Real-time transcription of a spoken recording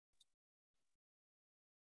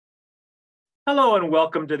Hello and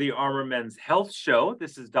welcome to the Armor Men's Health Show.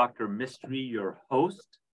 This is Dr. Mistry, your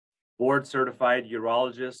host, board-certified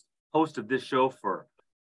urologist, host of this show for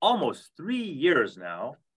almost 3 years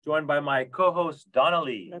now, joined by my co-host, Donna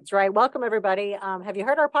Lee. That's right. Welcome, everybody. Have you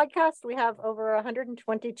heard our podcast? We have over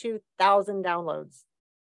 122,000 downloads.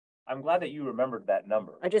 I'm glad that you remembered that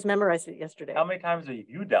number. I just memorized it yesterday. How many times have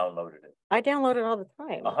you downloaded it? I download it all the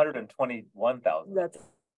time. 121,000. That's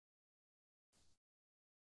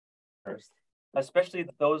Especially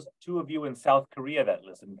those two of you in South Korea that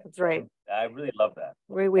listen. That's right. I really love that.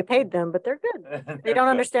 We paid them, but they're good. They don't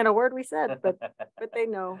understand a word we said, but they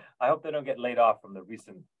know. I hope they don't get laid off from the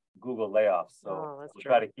recent Google layoffs. So we'll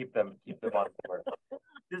try to keep them on board.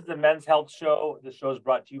 This is the Men's Health Show. The show is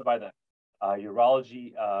brought to you by the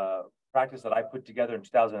urology practice that I put together in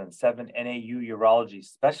 2007, NAU Urology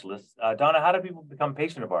Specialists. Donna, how do people become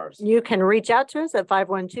patient of ours? You can reach out to us at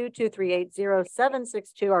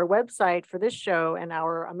 512-238-0762. Our website for this show and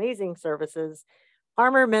our amazing services,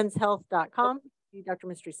 armormenshealth.com. Dr.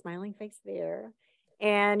 Mistry smiling face there.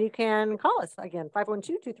 And you can call us again,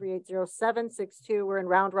 512-238-0762. We're in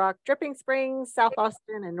Round Rock, Dripping Springs, South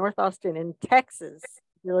Austin, and North Austin in Texas.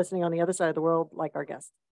 If you're listening on the other side of the world, like our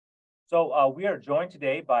guest. So we are joined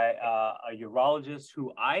today by a urologist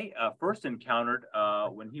who I first encountered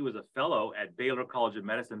when he was a fellow at Baylor College of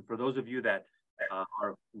Medicine. For those of you that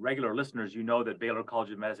are regular listeners, you know that Baylor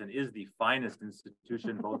College of Medicine is the finest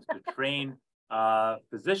institution both to train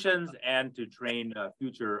physicians and to train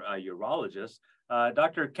future urologists.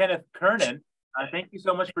 Dr. Kenneth Kernen, thank you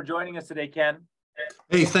so much for joining us today, Ken.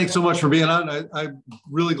 Hey, thanks so much for being on. I'm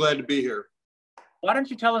really glad to be here. Why don't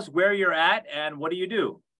you tell us where you're at and what do you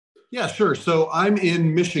do? Yeah, sure. So I'm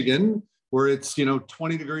in Michigan, where it's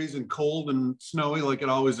 20 degrees and cold and snowy like it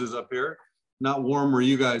always is up here. Not warm where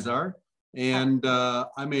you guys are. And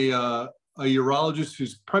I'm a urologist who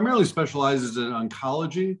primarily specializes in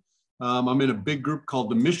oncology. I'm in a big group called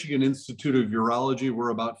the Michigan Institute of Urology.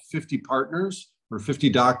 We're about 50 partners or 50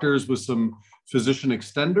 doctors with some physician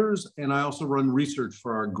extenders. And I also run research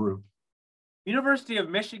for our group. University of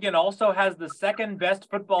Michigan also has the second best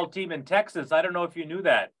football team in Texas. I don't know if you knew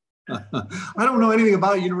that. I don't know anything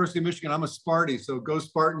about University of Michigan. I'm a Sparty, so go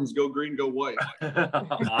Spartans, go green, go white.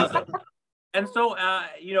 Awesome. And so,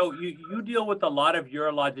 you deal with a lot of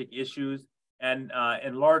urologic issues, and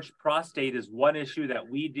enlarged prostate is one issue that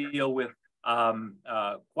we deal with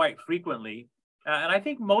quite frequently. And I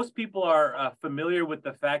think most people are familiar with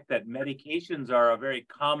the fact that medications are a very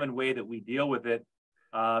common way that we deal with it.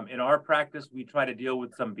 In our practice, we try to deal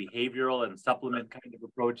with some behavioral and supplement kind of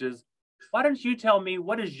approaches. Why don't you tell me,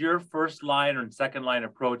 what is your first line or second line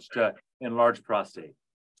approach to enlarged prostate?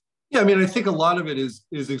 Yeah, I mean, I think a lot of it is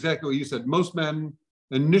exactly what you said. Most men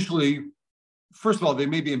initially, first of all, they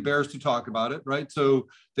may be embarrassed to talk about it, right? So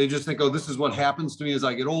they just think, oh, this is what happens to me as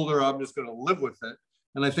I get older. I'm just going to live with it.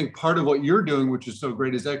 And I think part of what you're doing, which is so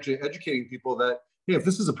great, is actually educating people that, hey, if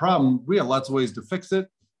this is a problem, we have lots of ways to fix it.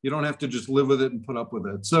 You don't have to just live with it and put up with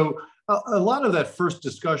it. So a lot of that first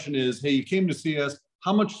discussion is, hey, you came to see us.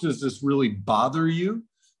 How much does this really bother you?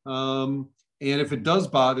 And if it does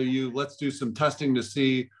bother you, let's do some testing to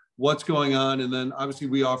see what's going on. And then obviously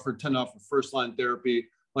we tend to offer first line therapy,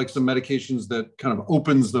 like some medications that kind of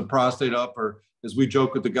opens the prostate up, or as we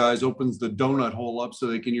joke with the guys, opens the donut hole up so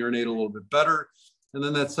they can urinate a little bit better. And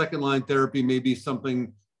then that second line therapy may be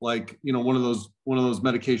something like, one of those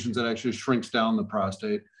medications that actually shrinks down the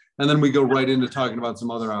prostate. And then we go right into talking about some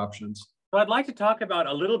other options. So I'd like to talk about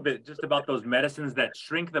a little bit just about those medicines that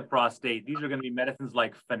shrink the prostate. These are going to be medicines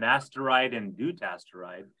like finasteride and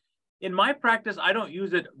dutasteride. In my practice, I don't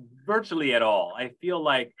use it virtually at all. I feel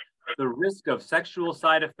like the risk of sexual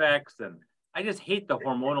side effects, and I just hate the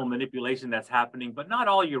hormonal manipulation that's happening, but not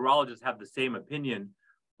all urologists have the same opinion.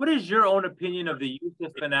 What is your own opinion of the use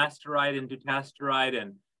of finasteride and dutasteride,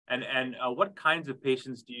 and what kinds of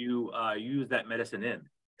patients do you use that medicine in?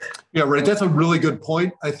 Yeah, right. That's a really good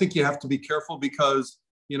point. I think you have to be careful because,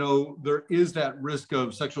 there is that risk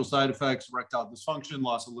of sexual side effects, erectile dysfunction,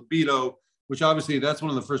 loss of libido, which obviously that's one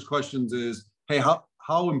of the first questions is, hey,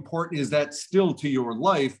 how important is that still to your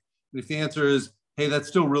life? And if the answer is, hey, that's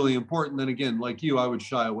still really important, then again, like you, I would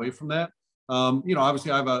shy away from that.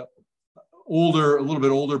 Obviously I have a little bit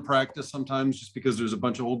older practice sometimes just because there's a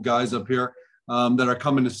bunch of old guys up here that are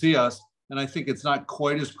coming to see us. And I think it's not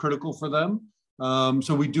quite as critical for them.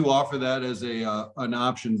 So we do offer that as an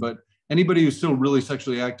option, but anybody who's still really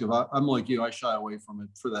sexually active, I'm like you, I shy away from it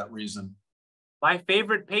for that reason. My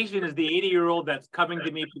favorite patient is the 80-year-old that's coming to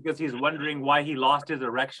me because he's wondering why he lost his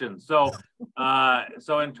erection. So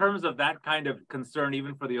in terms of that kind of concern,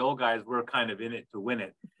 even for the old guys, we're kind of in it to win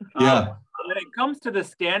it. Yeah. when it comes to the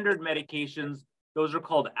standard medications, those are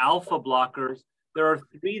called alpha blockers. There are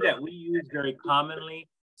three that we use very commonly: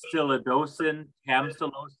 silodosin,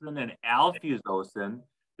 tamsulosin, and alfuzosin.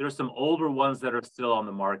 There are some older ones that are still on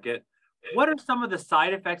the market. What are some of the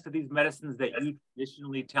side effects of these medicines that you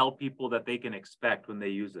traditionally tell people that they can expect when they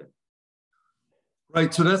use it?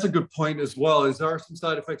 Right, so that's a good point as well. Is there are some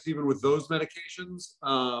side effects even with those medications?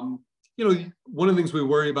 You know, one of the things we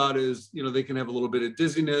worry about is, you know, they can have a little bit of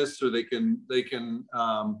dizziness, or they can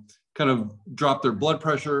kind of drop their blood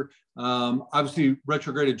pressure. Obviously,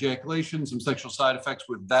 retrograde ejaculation, some sexual side effects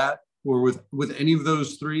with that, or with any of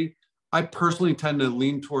those three. I personally tend to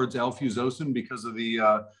lean towards alfuzosin because of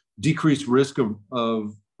the decreased risk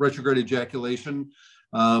of retrograde ejaculation.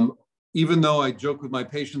 Even though I joke with my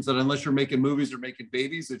patients that unless you're making movies or making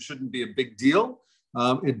babies, it shouldn't be a big deal.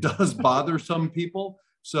 It does bother some people.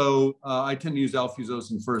 So I tend to use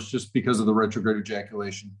alfuzosin first just because of the retrograde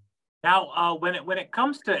ejaculation. Now, when it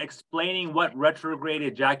comes to explaining what retrograde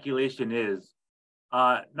ejaculation is,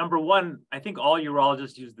 number one, I think all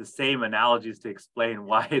urologists use the same analogies to explain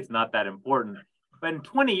why it's not that important. But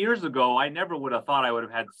 20 years ago, I never would have thought I would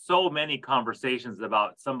have had so many conversations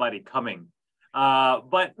about somebody coming.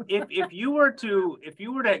 But if you were to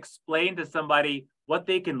explain to somebody what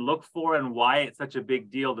they can look for and why it's such a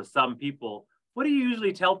big deal to some people, what do you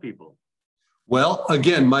usually tell people? Well,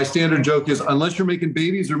 again, my standard joke is unless you're making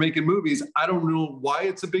babies or making movies, I don't know why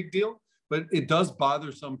it's a big deal, but it does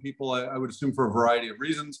bother some people, I would assume, for a variety of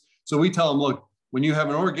reasons. So we tell them, look, when you have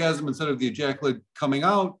an orgasm, instead of the ejaculate coming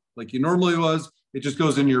out like you normally was, it just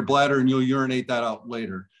goes into your bladder and you'll urinate that out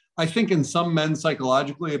later. I think in some men,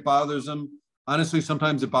 psychologically, it bothers them. Honestly,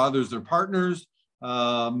 sometimes it bothers their partners.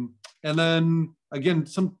 And then again,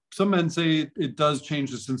 some men say it does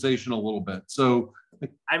change the sensation a little bit. So,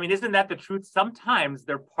 I mean, isn't that the truth? Sometimes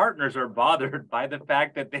their partners are bothered by the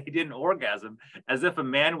fact that they didn't orgasm, as if a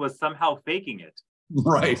man was somehow faking it.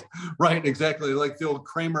 Right, exactly. Like the old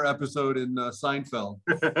Kramer episode in Seinfeld.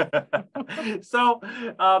 So,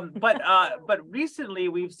 but recently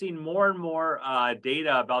we've seen more and more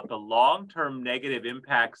data about the long-term negative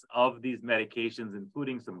impacts of these medications,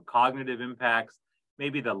 including some cognitive impacts,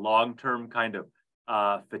 maybe the long-term kind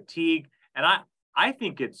of fatigue. And I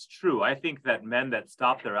think it's true. I think that men that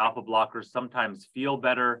stop their alpha blockers sometimes feel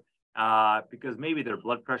better because maybe their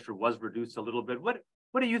blood pressure was reduced a little bit. What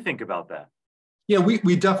do you think about that? Yeah,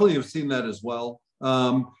 we definitely have seen that as well.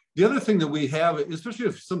 The other thing that we have, especially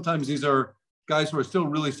if sometimes these are guys who are still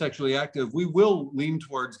really sexually active, we will lean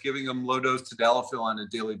towards giving them low dose tadalafil on a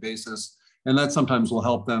daily basis. And that sometimes will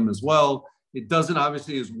help them as well. It doesn't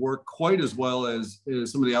obviously work quite as well as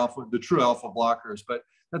some of the true alpha blockers, but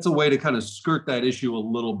that's a way to kind of skirt that issue a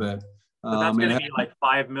little bit. So that's going to be like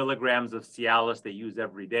 5 milligrams of Cialis they use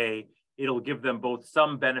every day. It'll give them both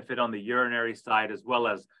some benefit on the urinary side as well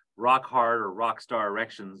as rock hard or rock star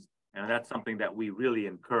erections. And that's something that we really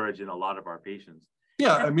encourage in a lot of our patients.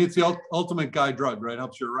 Yeah, I mean, it's the ultimate guy drug, right?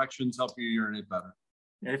 Helps your erections, help you urinate better.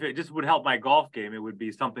 And if it just would help my golf game, it would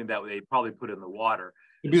be something that they probably put in the water.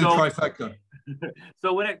 It'd be the trifecta.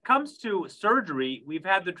 So when it comes to surgery, we've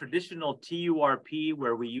had the traditional TURP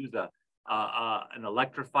where we use an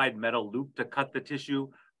electrified metal loop to cut the tissue.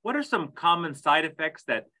 What are some common side effects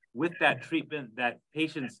that with that treatment that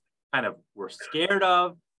patients kind of were scared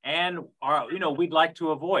of and are, we'd like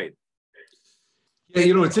to avoid?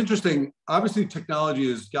 Yeah, it's interesting. Obviously, technology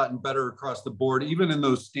has gotten better across the board, even in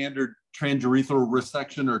those standard transurethral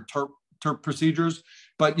resection or TURP procedures.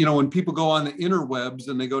 But, when people go on the interwebs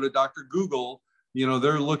and they go to Dr. Google,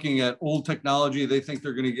 they're looking at old technology. They think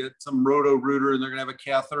they're going to get some roto-rooter and they're going to have a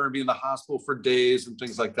catheter and be in the hospital for days and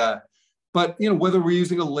things like that. But, whether we're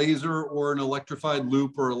using a laser or an electrified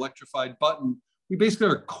loop or electrified button, we basically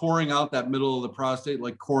are coring out that middle of the prostate,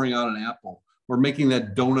 like coring out an apple. We're making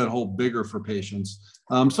that donut hole bigger for patients.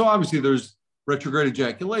 So obviously there's retrograde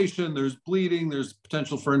ejaculation, there's bleeding, there's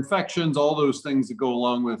potential for infections, all those things that go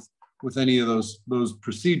along with any of those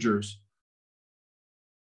procedures.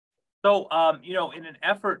 So, in an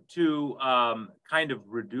effort to kind of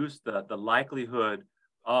reduce the likelihood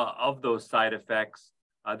of those side effects,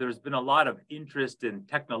 there's been a lot of interest in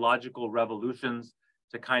technological revolutions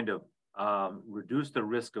to kind of reduce the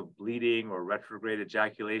risk of bleeding or retrograde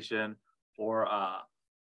ejaculation or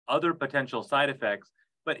other potential side effects.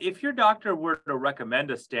 But if your doctor were to recommend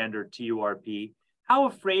a standard TURP, how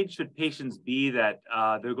afraid should patients be that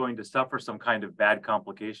they're going to suffer some kind of bad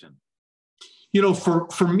complication?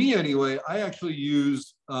 For me anyway, I actually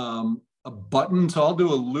use a button. So I'll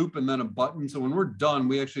do a loop and then a button. So when we're done,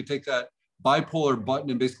 we actually take that bipolar button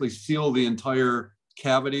and basically seal the entire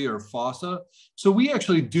cavity or fossa. So we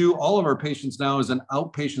actually do all of our patients now as an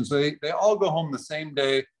outpatient. So they all go home the same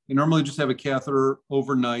day. They normally just have a catheter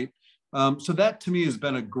overnight. So that to me has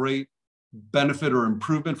been a great benefit or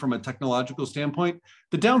improvement from a technological standpoint.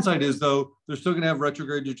 The downside is, though, they're still going to have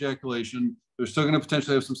retrograde ejaculation. They're still going to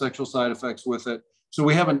potentially have some sexual side effects with it. So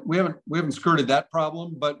we haven't skirted that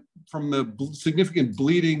problem. But from the significant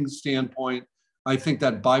bleeding standpoint, I think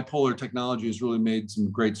that bipolar technology has really made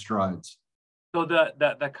some great strides. So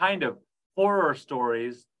the kind of horror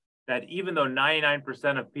stories that even though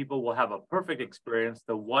 99% of people will have a perfect experience,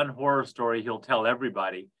 the one horror story he'll tell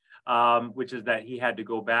everybody, which is that he had to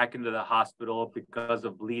go back into the hospital because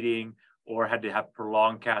of bleeding or had to have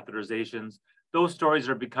prolonged catheterizations. Those stories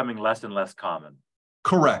are becoming less and less common.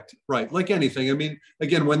 Correct. Right. Like anything. I mean,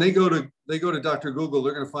 again, when they go to Dr. Google,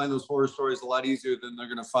 they're going to find those horror stories a lot easier than they're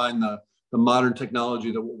going to find the modern technology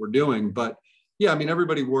that what we're doing. But yeah, I mean,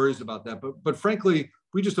 everybody worries about that. But frankly,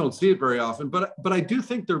 we just don't see it very often. But I do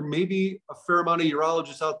think there may be a fair amount of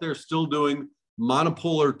urologists out there still doing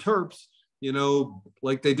monopolar TURPs, you know,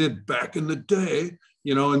 like they did back in the day,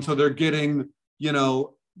 you know, and so they're getting, you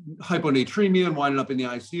know, hyponatremia and winding up in the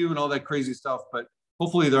ICU and all that crazy stuff. But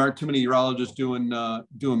hopefully there aren't too many urologists doing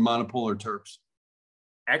monopolar TURPs.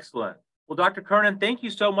 Excellent. Well, Dr. Kernen, thank you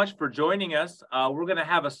so much for joining us. We're going to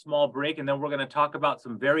have a small break and then we're going to talk about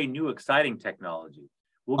some very new, exciting technology.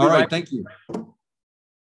 All right. Thank you.